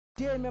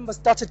DA members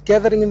started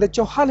gathering in the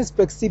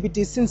Johannesburg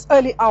CBD since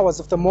early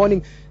hours of the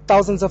morning.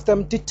 Thousands of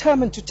them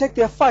determined to take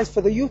their fight for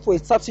the youth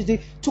wage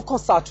subsidy to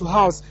Cosatu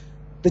House.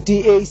 The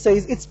DA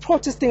says it's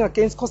protesting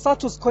against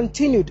Cosatu's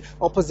continued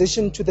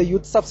opposition to the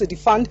youth subsidy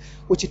fund,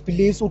 which it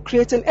believes will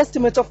create an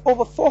estimate of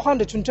over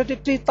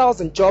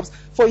 423,000 jobs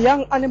for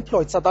young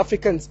unemployed South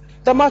Africans.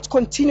 The march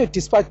continued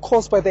despite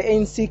calls by the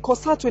ANC,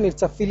 Cosatu and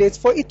its affiliates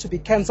for it to be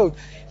cancelled.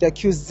 They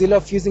accused Zille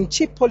of using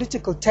cheap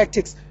political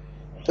tactics.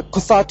 The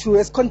Cosatu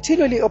has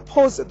continually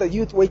opposed the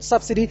youth wage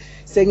subsidy,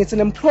 saying it's an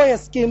employer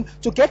scheme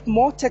to get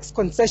more tax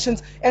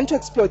concessions and to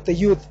exploit the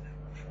youth.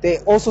 They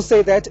also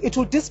say that it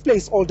will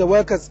displace older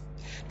workers.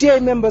 DA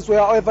members were,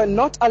 however,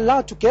 not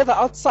allowed to gather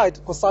outside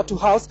Cosatu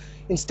House.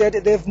 Instead,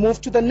 they've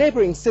moved to the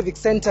neighboring civic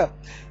center.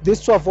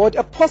 This to avoid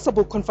a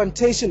possible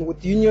confrontation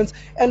with unions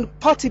and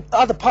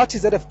other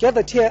parties that have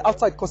gathered here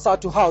outside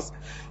Cosatu House.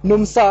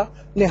 NUMSA,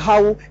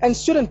 NEHAWU and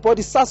student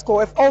body SASCO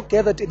have all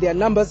gathered in their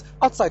numbers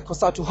outside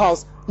Cosatu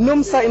House.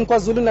 NUMSA in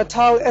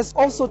KwaZulu-Natal has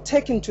also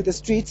taken to the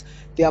streets.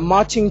 They are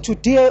marching to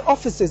DA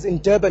offices in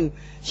Durban.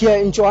 Here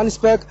in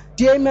Johannesburg,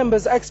 DA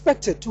members are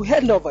expected to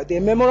hand over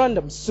their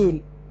memorandum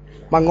soon.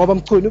 Mangoba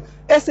Mchunu,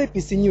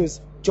 SABC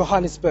News,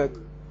 Johannesburg.